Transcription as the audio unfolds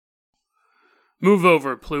Move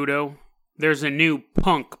over, Pluto. There's a new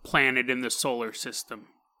punk planet in the solar system.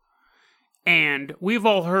 And we've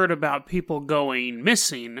all heard about people going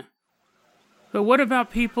missing, but what about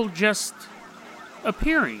people just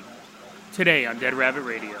appearing? Today on Dead Rabbit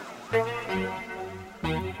Radio.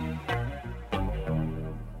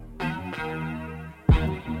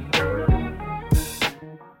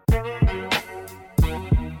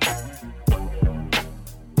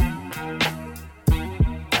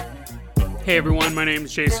 Hey everyone, my name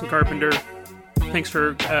is Jason Carpenter. Thanks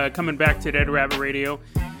for coming back to Dead Rabbit Radio,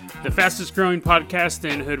 the fastest growing podcast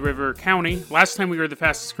in Hood River County. Last time we were the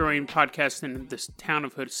fastest growing podcast in this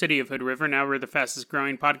city of Hood River. Now we're the fastest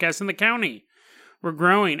growing podcast in the county. We're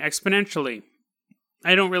growing exponentially.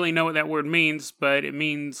 I don't really know what that word means, but it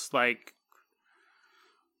means like...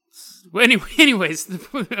 Anyways.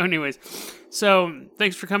 So,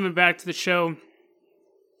 thanks for coming back to the show.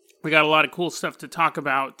 We got a lot of cool stuff to talk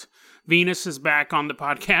about. Venus is back on the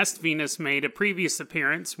podcast. Venus made a previous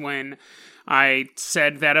appearance when I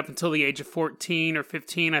said that up until the age of 14 or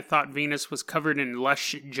 15, I thought Venus was covered in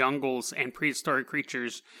lush jungles and prehistoric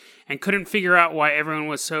creatures and couldn't figure out why everyone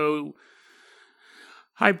was so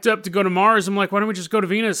hyped up to go to Mars. I'm like, why don't we just go to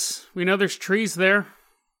Venus? We know there's trees there.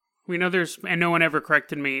 We know there's... And no one ever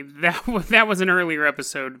corrected me. That was an earlier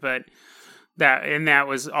episode, but that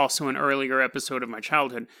was also an earlier episode of my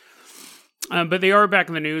childhood. But they are back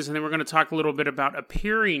in the news, and then we're going to talk a little bit about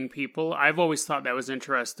appearing people. I've always thought that was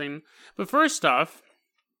interesting. But first off,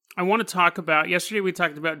 I want to talk about... Yesterday we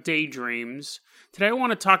talked about daydreams. Today I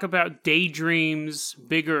want to talk about daydreams'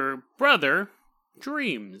 bigger brother,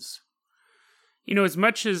 dreams. You know, as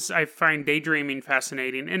much as I find daydreaming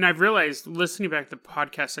fascinating, and I've realized, listening back to the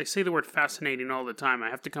podcast, I say the word fascinating all the time. I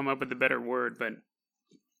have to come up with a better word, but...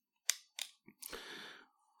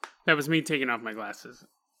 That was me taking off my glasses.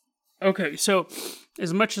 Okay, so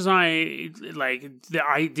as much as I like the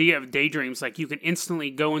idea of daydreams, like you can instantly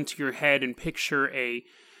go into your head and picture a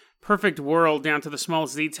perfect world down to the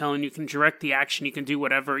smallest detail, and you can direct the action, you can do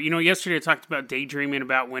whatever. You know, yesterday I talked about daydreaming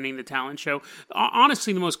about winning the talent show.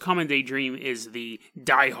 Honestly, the most common daydream is the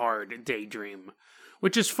Die Hard daydream,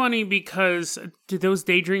 which is funny because did those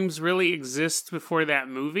daydreams really exist before that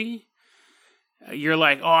movie? You're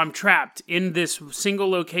like, oh, I'm trapped in this single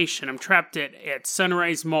location. I'm trapped at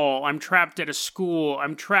Sunrise Mall. I'm trapped at a school.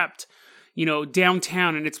 I'm trapped,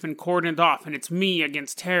 downtown, and it's been cordoned off, and it's me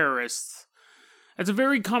against terrorists. That's a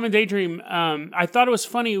very common daydream. I thought it was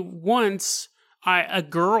funny once. A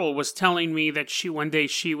girl was telling me that one day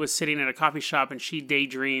she was sitting at a coffee shop and she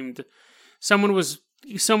daydreamed. Someone was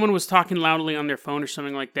talking loudly on their phone or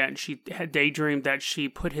something like that, and she had daydreamed that she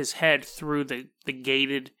put his head through the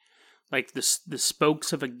gated, like the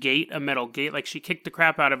spokes of a metal gate, like she kicked the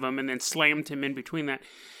crap out of him and then slammed him in between that.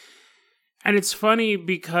 And it's funny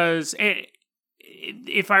because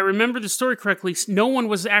if I remember the story correctly, no one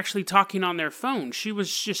was actually talking on their phone. She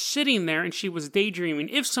was just sitting there and she was daydreaming.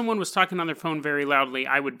 If someone was talking on their phone very loudly,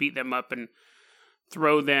 I would beat them up and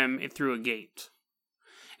throw them through a gate.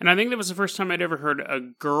 And I think that was the first time I'd ever heard a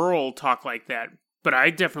girl talk like that. But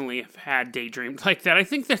I definitely have had daydreamed like that. I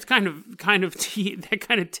think that kind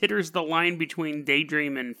of titters the line between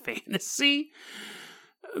daydream and fantasy.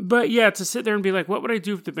 But yeah, to sit there and be like, what would I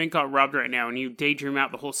do if the bank got robbed right now? And you daydream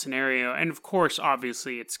out the whole scenario. And of course,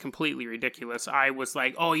 obviously, it's completely ridiculous. I was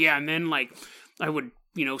like, oh yeah, and then like I would,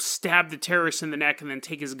 stab the terrorist in the neck and then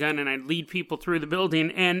take his gun and I'd lead people through the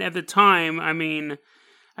building. And at the time,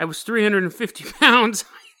 I was 350 pounds.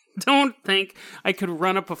 Don't think I could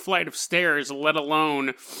run up a flight of stairs, let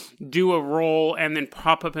alone do a roll and then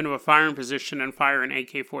pop up into a firing position and fire an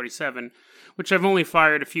AK-47, which I've only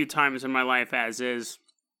fired a few times in my life as is.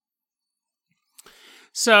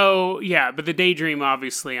 So, yeah, but the daydream,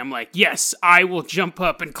 obviously, I'm like, yes, I will jump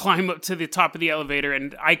up and climb up to the top of the elevator,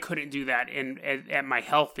 and I couldn't do that at my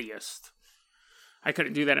healthiest.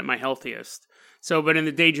 So, but in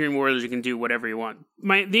the daydream world, you can do whatever you want.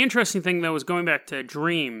 The interesting thing, though, is going back to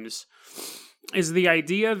dreams, is the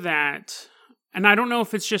idea that, and I don't know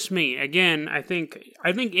if it's just me. Again, I think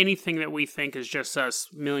anything that we think is just us.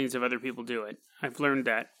 Millions of other people do it. I've learned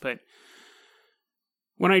that. But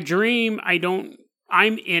when I dream,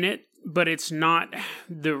 I'm in it, but it's not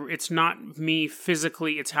me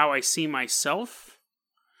physically. It's how I see myself.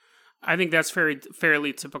 I think that's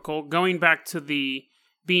fairly typical. Going back to the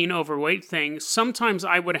being overweight thing, sometimes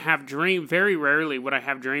I would have very rarely would I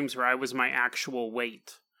have dreams where I was my actual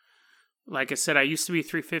weight. Like I said, I used to be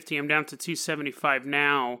 350, I'm down to 275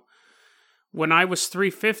 now. When I was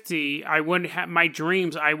 350, I wouldn't have my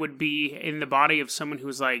dreams, I would be in the body of someone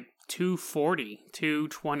who's like 240,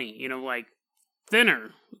 220, like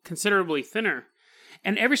thinner, considerably thinner.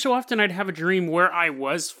 And every so often I'd have a dream where I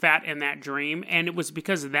was fat in that dream, and it was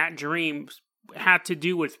because that dream had to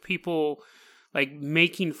do with people like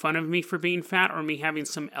making fun of me for being fat or me having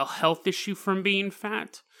some health issue from being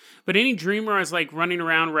fat. But any dream where I was like running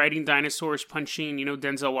around riding dinosaurs, punching,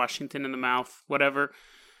 Denzel Washington in the mouth, whatever,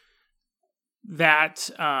 that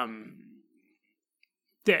I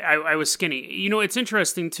was skinny. It's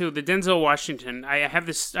interesting too. The Denzel Washington. I have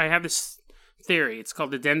this theory. It's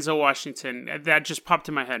called the Denzel Washington. That just popped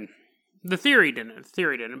in my head. The theory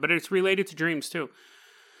didn't, but it's related to dreams too.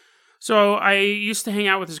 So I used to hang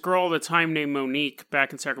out with this girl all the time named Monique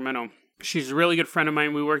back in Sacramento. She's a really good friend of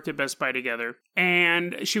mine. We worked at Best Buy together.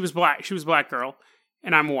 And she was black. She was a black girl.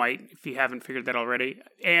 And I'm white, if you haven't figured that already.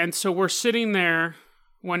 And so we're sitting there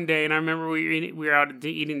one day, and I remember we were out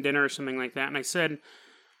eating dinner or something like that. And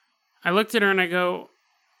I looked at her and I go,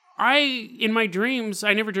 in my dreams,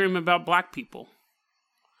 I never dream about black people.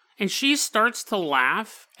 And she starts to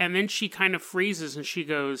laugh, and then she kind of freezes and she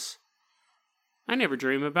goes, I never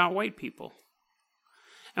dream about white people.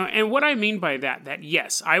 And what I mean by that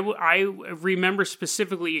yes, I remember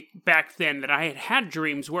specifically back then that I had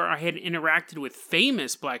dreams where I had interacted with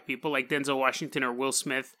famous black people like Denzel Washington or Will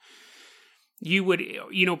Smith. You would,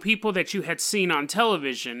 people that you had seen on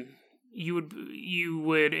television,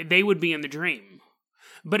 they would be in the dream.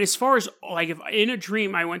 But as far as, like, if in a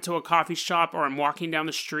dream I went to a coffee shop or I'm walking down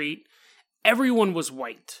the street, everyone was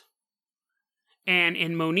white. And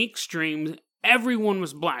in Monique's dream, everyone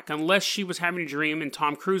was black, unless she was having a dream and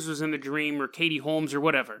Tom Cruise was in the dream or Katie Holmes or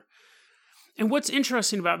whatever. And what's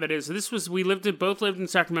interesting about that is we both lived in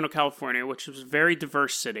Sacramento, California, which was a very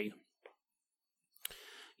diverse city.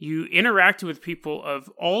 You interacted with people of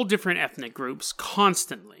all different ethnic groups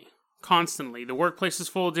constantly. The workplace is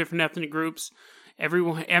full of different ethnic groups.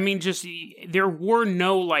 Everyone, there were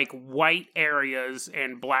no like white areas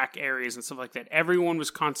and black areas and stuff like that. Everyone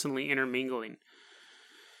was constantly intermingling.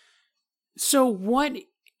 So what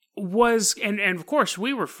was, and of course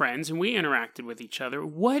we were friends and we interacted with each other.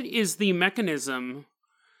 What is the mechanism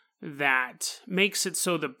that makes it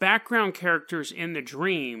so the background characters in the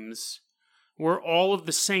dreams were all of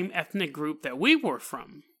the same ethnic group that we were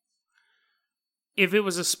from? If it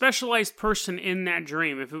was a specialized person in that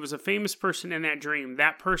dream, if it was a famous person in that dream,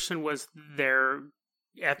 that person was their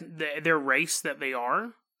race that they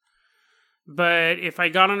are. But if I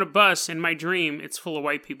got on a bus in my dream, it's full of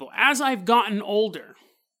white people. As I've gotten older,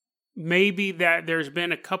 maybe that there's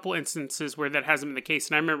been a couple instances where that hasn't been the case.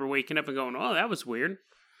 And I remember waking up and going, oh, that was weird.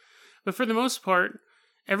 But for the most part,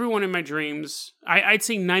 everyone in my dreams, I'd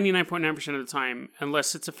say 99.9% of the time,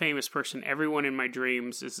 unless it's a famous person, everyone in my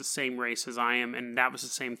dreams is the same race as I am. And that was the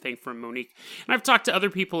same thing for Monique. And I've talked to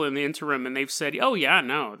other people in the interim and they've said, oh yeah,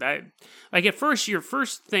 no, that, like at first, your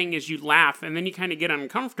first thing is you laugh and then you kind of get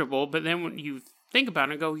uncomfortable. But then when you think about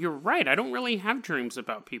it and go, you're right, I don't really have dreams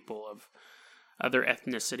about people of other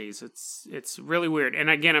ethnicities. It's really weird. And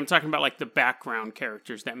again, I'm talking about like the background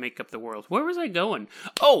characters that make up the world. Where was I going?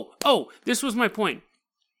 Oh, this was my point.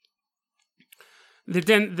 Not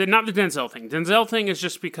the Denzel thing. Denzel thing is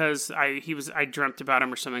just because I dreamt about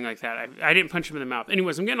him or something like that. I didn't punch him in the mouth.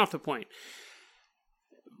 Anyways, I'm getting off the point.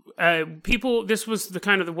 This was the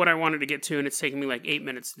kind of what I wanted to get to, and it's taken me like 8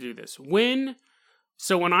 minutes to do this. When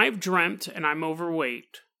I've dreamt and I'm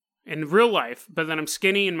overweight in real life, but then I'm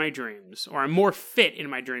skinny in my dreams, or I'm more fit in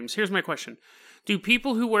my dreams. Here's my question. Do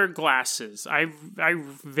people who wear glasses, I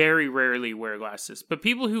very rarely wear glasses, but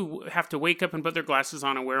people who have to wake up and put their glasses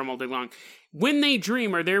on and wear them all day long, when they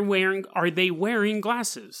dream, are they wearing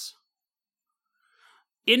glasses?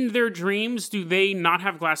 In their dreams, do they not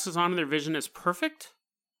have glasses on and their vision is perfect?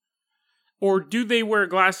 Or do they wear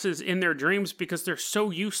glasses in their dreams because they're so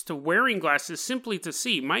used to wearing glasses simply to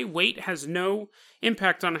see? My weight has no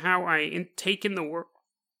impact on how I take in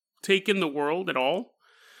the world at all.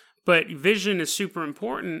 But vision is super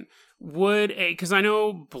important. Because I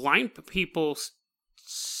know blind people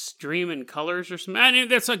dream in colors or something.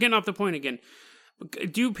 That's again not the point again.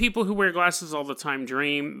 Do people who wear glasses all the time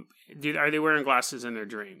dream? Are they wearing glasses in their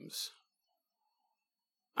dreams?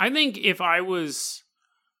 I think if I was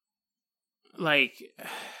like,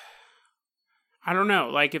 I don't know,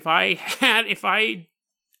 like if I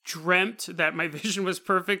dreamt that my vision was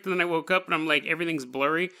perfect and then I woke up and I'm like, everything's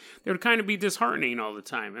blurry, it would kind of be disheartening all the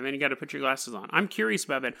time. And then you got to put your glasses on. I'm curious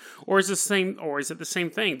about that. Or is it the same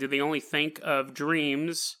thing? Do they only think of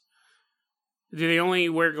dreams? Do they only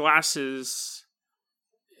wear glasses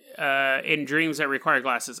in dreams that require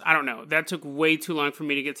glasses? I don't know. That took way too long for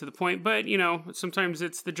me to get to the point, but sometimes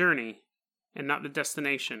it's the journey and not the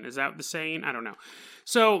destination. Is that the saying? I don't know.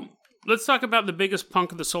 So let's talk about the biggest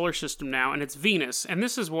punk of the solar system now, and it's Venus. And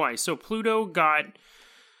this is why. So Pluto got...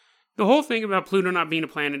 The whole thing about Pluto not being a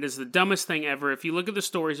planet is the dumbest thing ever. If you look at the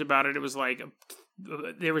stories about it, it was like...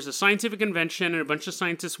 There was a scientific convention, and a bunch of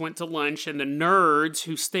scientists went to lunch, and the nerds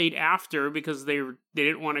who stayed after because they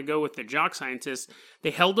didn't want to go with the jock scientists,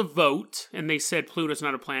 they held a vote, and they said Pluto's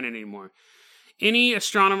not a planet anymore. Any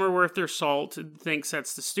astronomer worth their salt thinks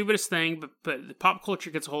that's the stupidest thing, but the pop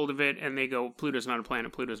culture gets a hold of it, and they go, Pluto's not a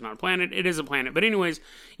planet, Pluto's not a planet. It is a planet. But anyways,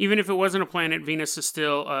 even if it wasn't a planet, Venus is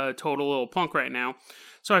still a total little punk right now.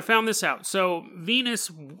 So I found this out. So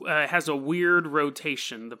Venus has a weird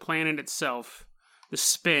rotation. The planet itself, the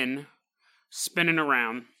spinning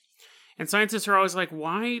around. And scientists are always like,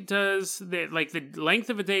 why does the length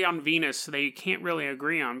of a day on Venus, they can't really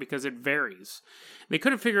agree on because it varies. They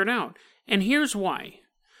couldn't figure it out. And here's why.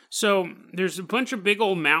 So there's a bunch of big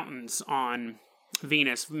old mountains on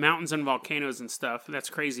Venus, mountains and volcanoes and stuff. That's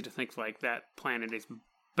crazy to think like that planet is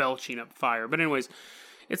belching up fire. But anyways,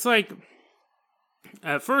 it's like,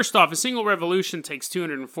 first off, a single revolution takes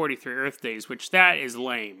 243 Earth days, which that is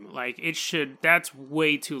lame. Like, that's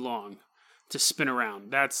way too long to spin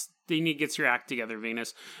around. You need to get your act together,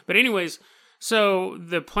 Venus. But anyways, so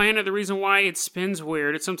the planet, the reason why it spins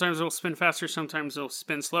weird, sometimes it'll spin faster, sometimes it'll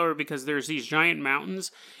spin slower, because there's these giant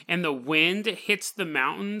mountains, and the wind hits the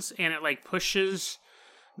mountains, and it like pushes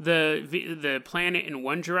the planet in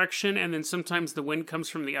one direction, and then sometimes the wind comes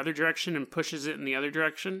from the other direction and pushes it in the other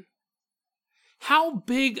direction. How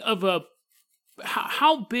big of a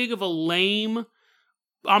lame,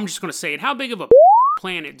 I'm just going to say it, how big of a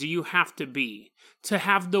planet do you have to be to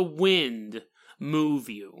have the wind move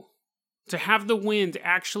you? To have the wind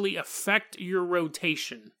actually affect your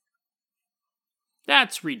rotation?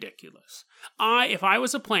 That's ridiculous. If I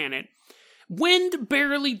was a planet, wind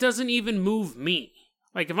barely doesn't even move me.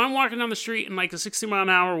 Like, if I'm walking down the street and like a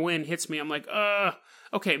 60-mile-an-hour wind hits me, I'm like,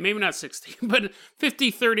 okay, maybe not 60, but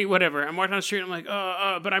 50, 30, whatever. I'm walking down the street and I'm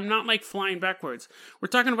like, but I'm not like flying backwards. We're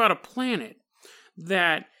talking about a planet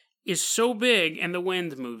that is so big and the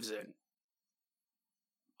wind moves it.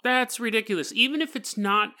 That's ridiculous. Even if it's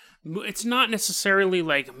not necessarily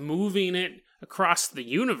like moving it across the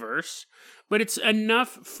universe, but it's enough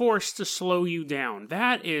force to slow you down.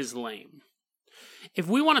 That is lame. If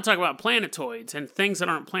we want to talk about planetoids and things that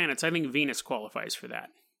aren't planets, I think Venus qualifies for that.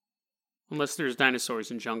 Unless there's dinosaurs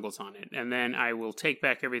and jungles on it. And then I will take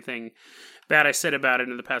back everything bad I said about it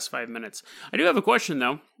in the past 5 minutes. I do have a question,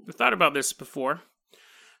 though. I've thought about this before.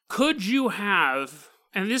 Could you have...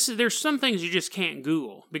 And there's some things you just can't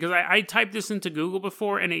Google. Because I typed this into Google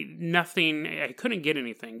before, and I couldn't get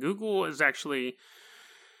anything. Google is actually...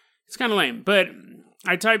 It's kind of lame. But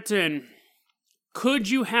I typed in... Could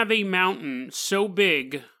you have a mountain so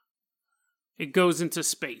big it goes into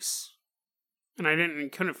space? And I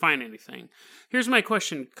couldn't find anything. Here's my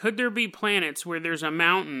question. Could there be planets where there's a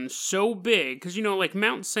mountain so big, because like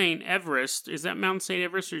Mount St. Everest, is that Mount St.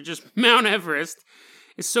 Everest or just Mount Everest,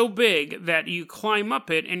 is so big that you climb up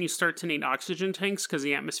it and you start to need oxygen tanks because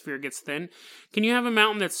the atmosphere gets thin? Can you have a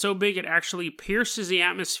mountain that's so big it actually pierces the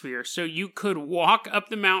atmosphere so you could walk up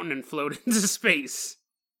the mountain and float into space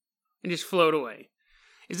and just float away?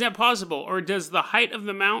 Is that possible? Or does the height of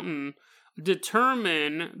the mountain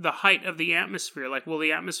determine the height of the atmosphere? Like, will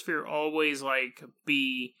the atmosphere always like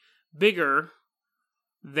be bigger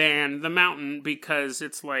than the mountain because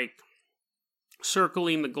it's like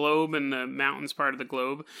circling the globe and the mountain's part of the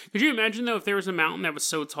globe? Could you imagine though if there was a mountain that was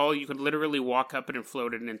so tall you could literally walk up it and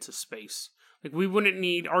float it into space? Like, we wouldn't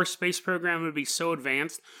need, our space program would be so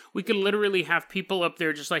advanced, we could literally have people up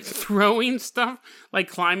there just like throwing stuff, like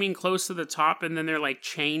climbing close to the top, and then they're like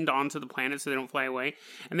chained onto the planet so they don't fly away.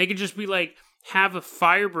 And they could just be like, have a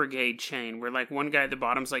fire brigade chain where like one guy at the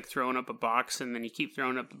bottom's like throwing up a box, and then you keep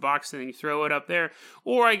throwing up the box, and then you throw it up there.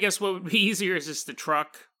 Or I guess what would be easier is just the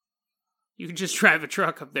truck. You could just drive a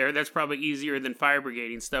truck up there. That's probably easier than fire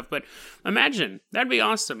brigading stuff. But imagine, that'd be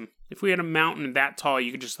awesome. If we had a mountain that tall,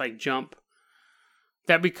 you could just like jump.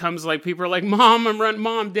 That becomes like, people are like,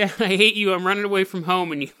 Mom, Dad, I hate you, I'm running away from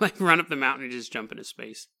home, and you like run up the mountain and just jump into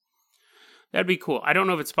space. That'd be cool. I don't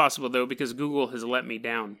know if it's possible though, because Google has let me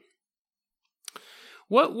down.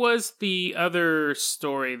 What was the other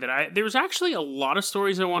story there was actually a lot of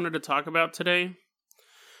stories I wanted to talk about today,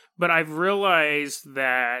 but I've realized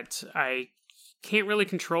that I can't really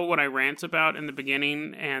control what I rant about in the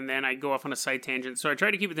beginning, and then I go off on a side tangent, so I try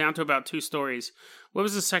to keep it down to about 2 stories. What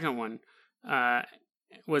was the second one?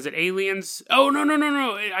 Was it aliens? Oh, no.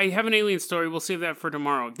 I have an alien story. We'll save that for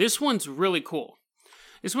tomorrow. This one's really cool.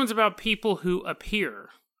 This one's about people who appear.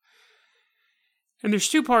 And there's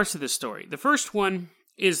 2 parts to this story. The first one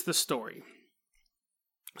is the story.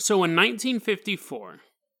 So in 1954,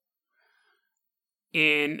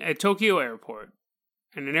 in a Tokyo airport,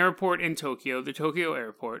 in an airport in Tokyo, the Tokyo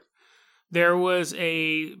airport, there was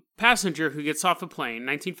a passenger who gets off a plane,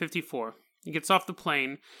 1954. He gets off the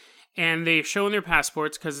plane, and they show in their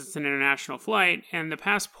passports because it's an international flight, and the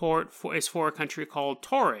passport is for a country called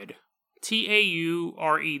Taured,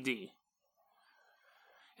 Taured.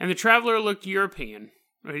 And the traveler looked European.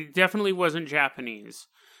 He definitely wasn't Japanese.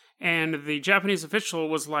 And the Japanese official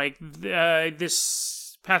was like,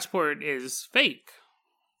 this passport is fake.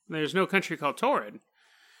 There's no country called Taured.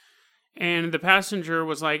 And the passenger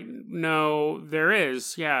was like, no, there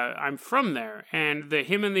is. Yeah, I'm from there. And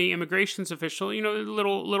him and the immigrations official, a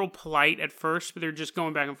little polite at first, but they're just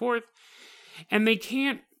going back and forth. And they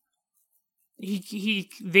can't,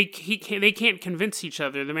 they can't convince each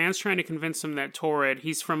other. The man's trying to convince him that Taured,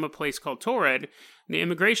 he's from a place called Taured. The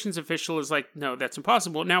immigrations official is like, no, that's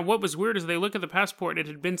impossible. Now, what was weird is they look at the passport, it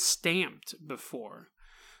had been stamped before.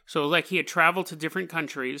 So, like, he had traveled to different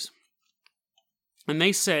countries. And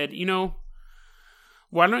they said,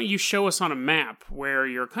 why don't you show us on a map where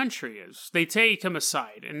your country is? They take him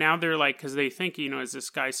aside. And now they're like, because they think, is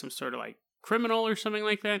this guy some sort of like criminal or something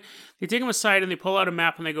like that? They take him aside and they pull out a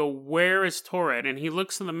map and they go, where is Taured? And he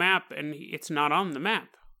looks at the map and it's not on the map.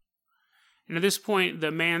 And at this point,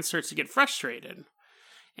 the man starts to get frustrated.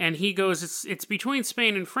 And he goes, it's between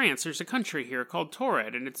Spain and France. There's a country here called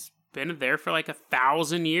Taured. And it's been there for like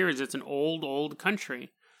 1,000 years. It's an old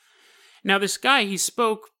country. Now, this guy, he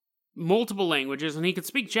spoke multiple languages, and he could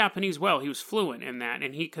speak Japanese well. He was fluent in that,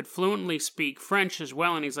 and he could fluently speak French as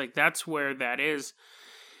well, and he's like, that's where that is.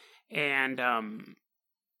 And,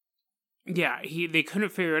 they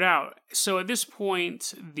couldn't figure it out. So at this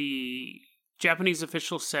point, the Japanese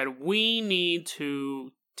official said, we need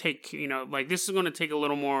to take, this is going to take a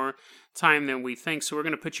little more time than we think, so we're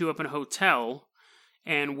going to put you up in a hotel,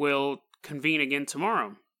 and we'll convene again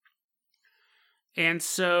tomorrow. And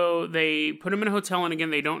so they put him in a hotel, and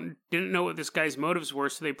again, they didn't know what this guy's motives were,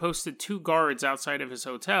 so they posted 2 guards outside of his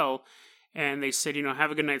hotel, and they said,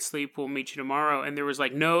 have a good night's sleep, we'll meet you tomorrow. And there was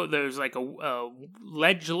like a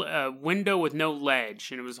window with no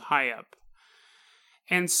ledge, and it was high up.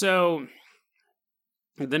 And so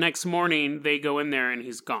the next morning, they go in there, and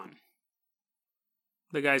he's gone.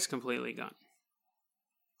 The guy's completely gone.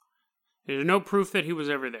 There's no proof that he was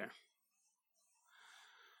ever there.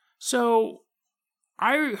 So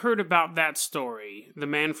I heard about that story, The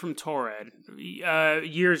Man from Taured,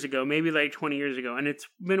 years ago, maybe like 20 years ago, and it's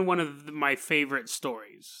been one of my favorite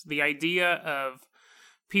stories. The idea of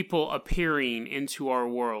people appearing into our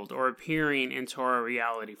world or appearing into our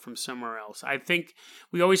reality from somewhere else. I think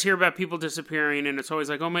we always hear about people disappearing, and it's always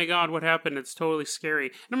like, oh my God, what happened? It's totally scary.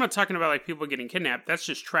 And I'm not talking about like people getting kidnapped. That's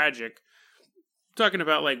just tragic. Talking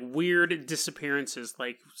about like weird disappearances,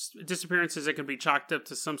 like disappearances that can be chalked up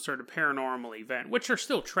to some sort of paranormal event, which are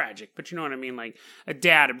still tragic, but you know what I mean? Like a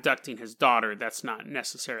dad abducting his daughter, that's not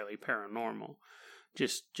necessarily paranormal.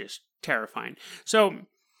 Just terrifying. So,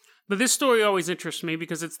 but this story always interests me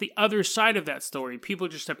because it's the other side of that story. People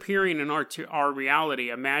just appearing in our reality.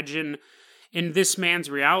 Imagine in this man's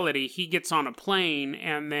reality, he gets on a plane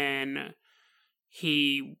and then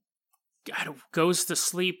he goes to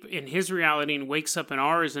sleep in his reality and wakes up in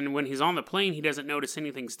ours, and when he's on the plane, he doesn't notice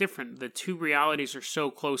anything's different. The 2 realities are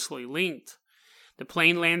so closely linked. The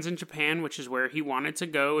plane lands in Japan, which is where he wanted to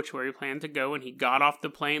go, which is where he planned to go, and he got off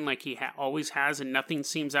the plane like he always has, and nothing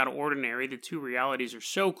seems out of ordinary. The 2 realities are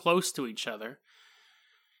so close to each other.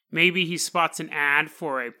 Maybe he spots an ad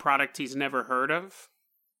for a product he's never heard of,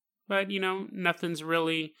 but, nothing's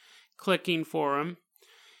really clicking for him.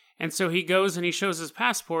 And so he goes and he shows his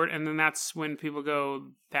passport, and then that's when people go,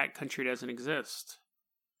 that country doesn't exist.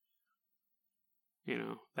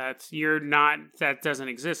 That doesn't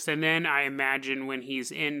exist. And then I imagine when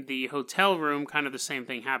he's in the hotel room, kind of the same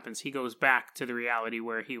thing happens. He goes back to the reality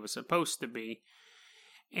where he was supposed to be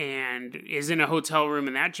and is in a hotel room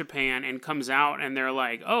in that Japan and comes out and they're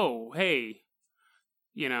like, oh, hey,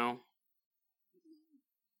 you are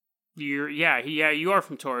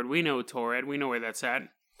from Taured. We know Taured. We know where that's at.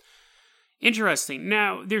 Interesting.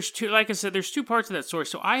 Now, there's 2 parts of that story.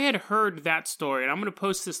 So I had heard that story, and I'm going to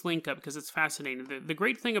post this link up because it's fascinating. The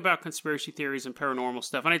great thing about conspiracy theories and paranormal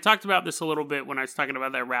stuff, and I talked about this a little bit when I was talking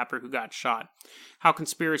about that rapper who got shot, how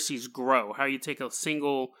conspiracies grow, how you take a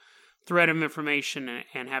single thread of information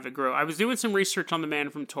and have it grow. I was doing some research on The Man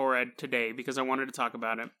from Taured today because I wanted to talk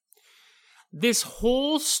about it. This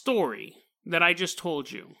whole story that I just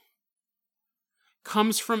told you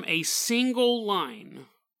comes from a single line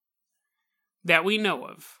that we know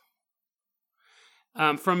of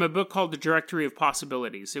from a book called The Directory of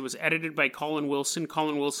Possibilities. It was edited by Colin Wilson.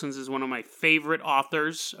 Colin Wilson is one of my favorite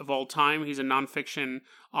authors of all time. He's a nonfiction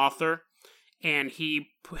author, and he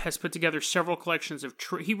has put together several collections of...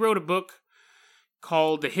 He wrote a book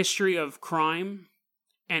called The History of Crime,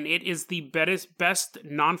 and it is the best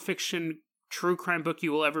nonfiction true crime book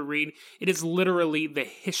you will ever read. It is literally the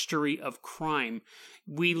history of crime.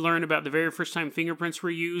 We learn about the very first time fingerprints were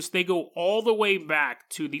used. They go all the way back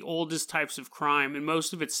to the oldest types of crime, and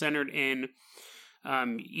most of it's centered in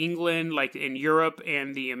England, like in Europe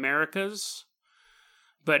and the Americas.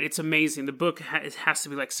 But it's amazing. The book has to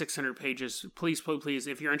be like 600 pages. Please,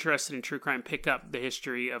 if you're interested in true crime, pick up the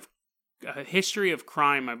history of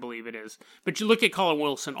crime, I believe it is. But you look at Colin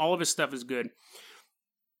Wilson, all of his stuff is good.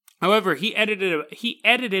 However, he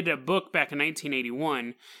edited a book back in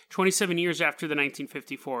 1981, 27 years after the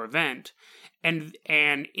 1954 event, and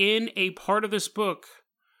in a part of this book,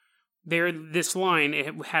 this line,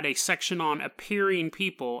 it had a section on appearing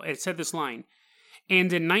people. It said this line,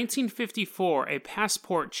 and in 1954, a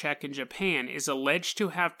passport check in Japan is alleged to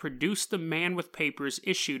have produced the man with papers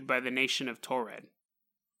issued by the nation of Taured.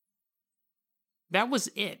 That was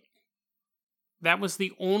it. That was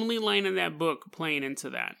the only line in that book playing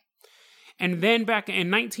into that. And then back in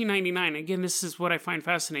 1999, again, this is what I find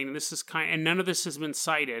fascinating. And none of this has been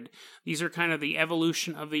cited. These are kind of the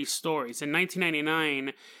evolution of these stories. In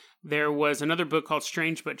 1999, there was another book called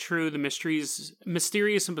Strange But True, The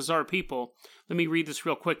Mysterious and Bizarre People. Let me read this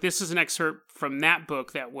real quick. This is an excerpt from that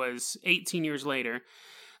book that was 18 years later.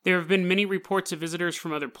 There have been many reports of visitors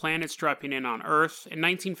from other planets dropping in on Earth. In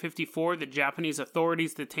 1954, the Japanese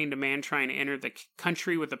authorities detained a man trying to enter the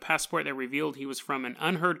country with a passport that revealed he was from an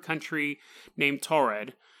unheard country named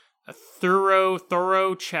Taured. A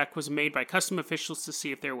thorough check was made by custom officials to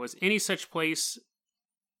see if there was any such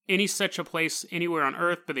a place anywhere on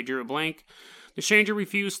Earth, but they drew a blank. The stranger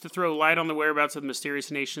refused to throw light on the whereabouts of the mysterious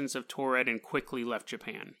nations of Taured and quickly left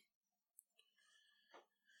Japan.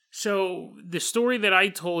 So, the story that I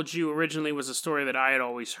told you originally was a story that I had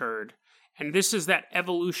always heard, and this is that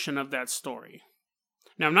evolution of that story.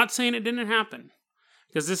 Now, I'm not saying it didn't happen,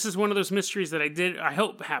 because this is one of those mysteries that I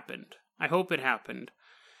hope happened. I hope it happened.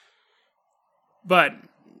 But,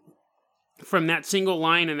 from that single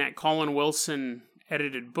line in that Colin Wilson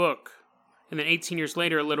edited book, and then 18 years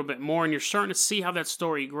later, a little bit more, and you're starting to see how that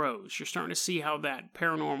story grows. You're starting to see how that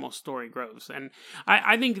paranormal story grows. And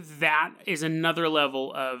I think that is another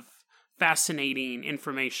level of fascinating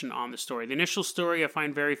information on the story. The initial story I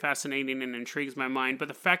find very fascinating and intrigues my mind, but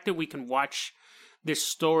the fact that we can watch this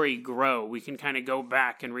story grow, we can kind of go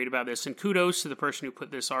back and read about this. And kudos to the person who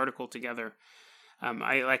put this article together.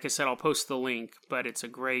 Like I said, I'll post the link, but it's a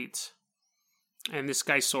great... And this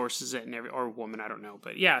guy sources it, or woman, I don't know.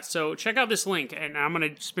 But yeah, so check out this link, and I'm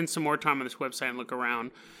going to spend some more time on this website and look around.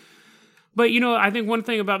 But, I think one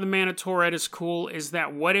thing about the man of Taured is cool is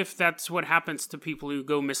that what if that's what happens to people who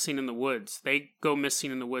go missing in the woods? They go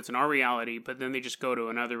missing in the woods in our reality, but then they just go to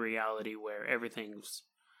another reality where everything's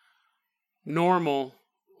normal.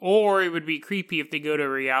 Or it would be creepy if they go to a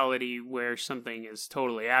reality where something is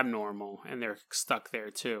totally abnormal, and they're stuck there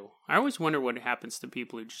too. I always wonder what happens to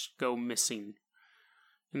people who just go missing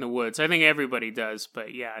in the woods. I think everybody does,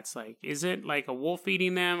 but yeah, it's like, is it like a wolf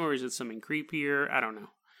eating them, or is it something creepier? I don't know.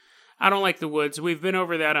 I don't like the woods. We've been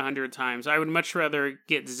over that 100 times. I would much rather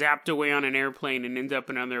get zapped away on an airplane and end up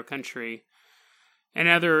in another country.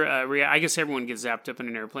 I guess everyone gets zapped up in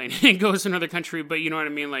an airplane and goes to another country, but you know what I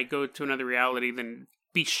mean? Like, go to another reality than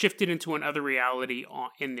be shifted into another reality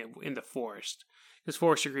in the forest. Because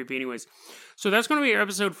forests are creepy anyways. So that's going to be our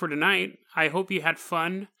episode for tonight. I hope you had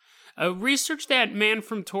fun. Research that Man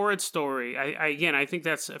from Taured story. I think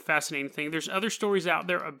that's a fascinating thing. There's other stories out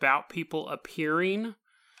there about people appearing,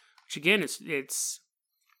 which again, it's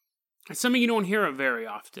something you don't hear of very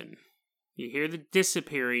often. You hear the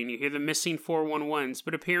disappearing, you hear the missing 411s,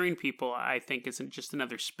 but appearing people, I think, isn't just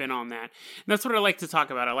another spin on that. And that's what I like to talk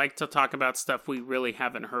about. I like to talk about stuff we really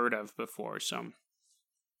haven't heard of before. So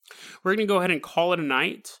we're going to go ahead and call it a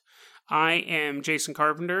night. I am Jason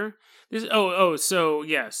Carpenter. So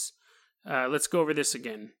yes. Let's go over this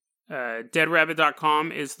again.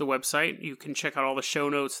 Deadrabbit.com is the website. You can check out all the show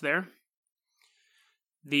notes there.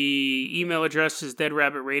 The email address is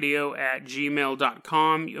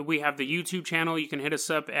deadrabbitradio@gmail.com. We have the YouTube channel. You can hit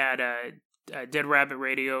us up at Dead Rabbit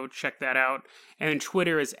Radio. Check that out. And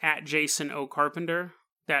Twitter is @JasonOCarpenter.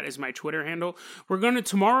 That is my Twitter handle.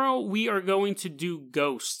 Tomorrow we are going to do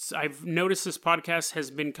ghosts. I've noticed this podcast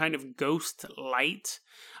has been kind of ghost light.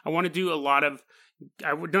 I want to do not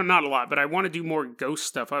a lot, but I want to do more ghost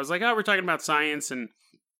stuff. I was like, we're talking about science and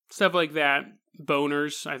stuff like that.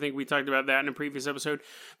 boners. I think we talked about that in a previous episode.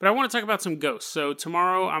 But I want to talk about some ghosts. So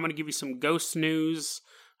tomorrow I'm going to give you some ghost news.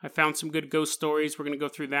 I found some good ghost stories. We're going to go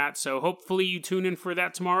through that. So hopefully you tune in for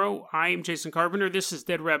that tomorrow. I am Jason Carpenter. This is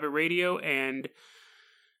Dead Rabbit Radio. And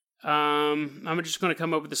I'm just going to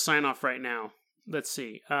come up with a sign off right now. Let's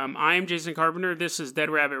see. I am Jason Carpenter. This is Dead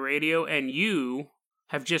Rabbit Radio. And you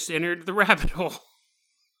have just entered the rabbit hole.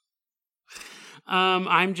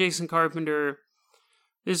 I'm Jason Carpenter.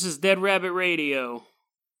 This is Dead Rabbit Radio.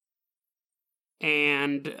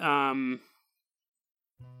 And,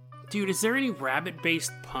 dude, is there any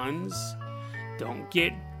rabbit-based puns? Don't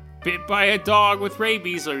get bit by a dog with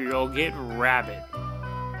rabies or you'll get rabbit.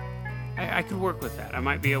 I could work with that. I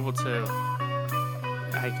might be able to...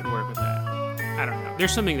 I could work with that. I don't know.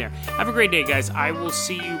 There's something there. Have a great day, guys. I will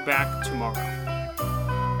see you back tomorrow.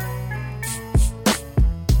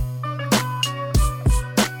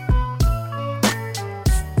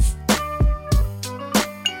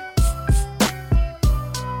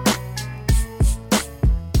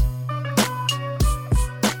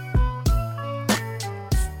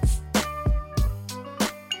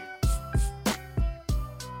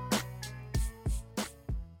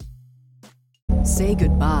 Say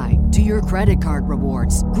goodbye to your credit card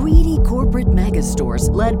rewards. Greedy corporate mega stores,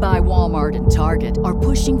 led by Walmart and Target, are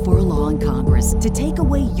pushing for a law in Congress to take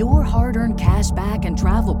away your hard-earned cash back and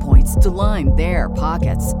travel points to line their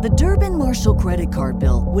pockets. The Durbin-Marshall credit card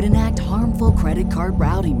bill would enact harmful credit card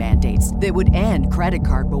routing mandates that would end credit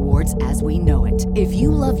card rewards as we know it. If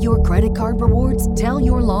you love your credit card rewards, tell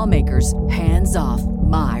your lawmakers, hands off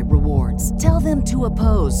my rewards. Tell them to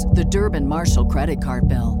oppose the Durbin-Marshall credit card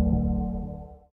bill.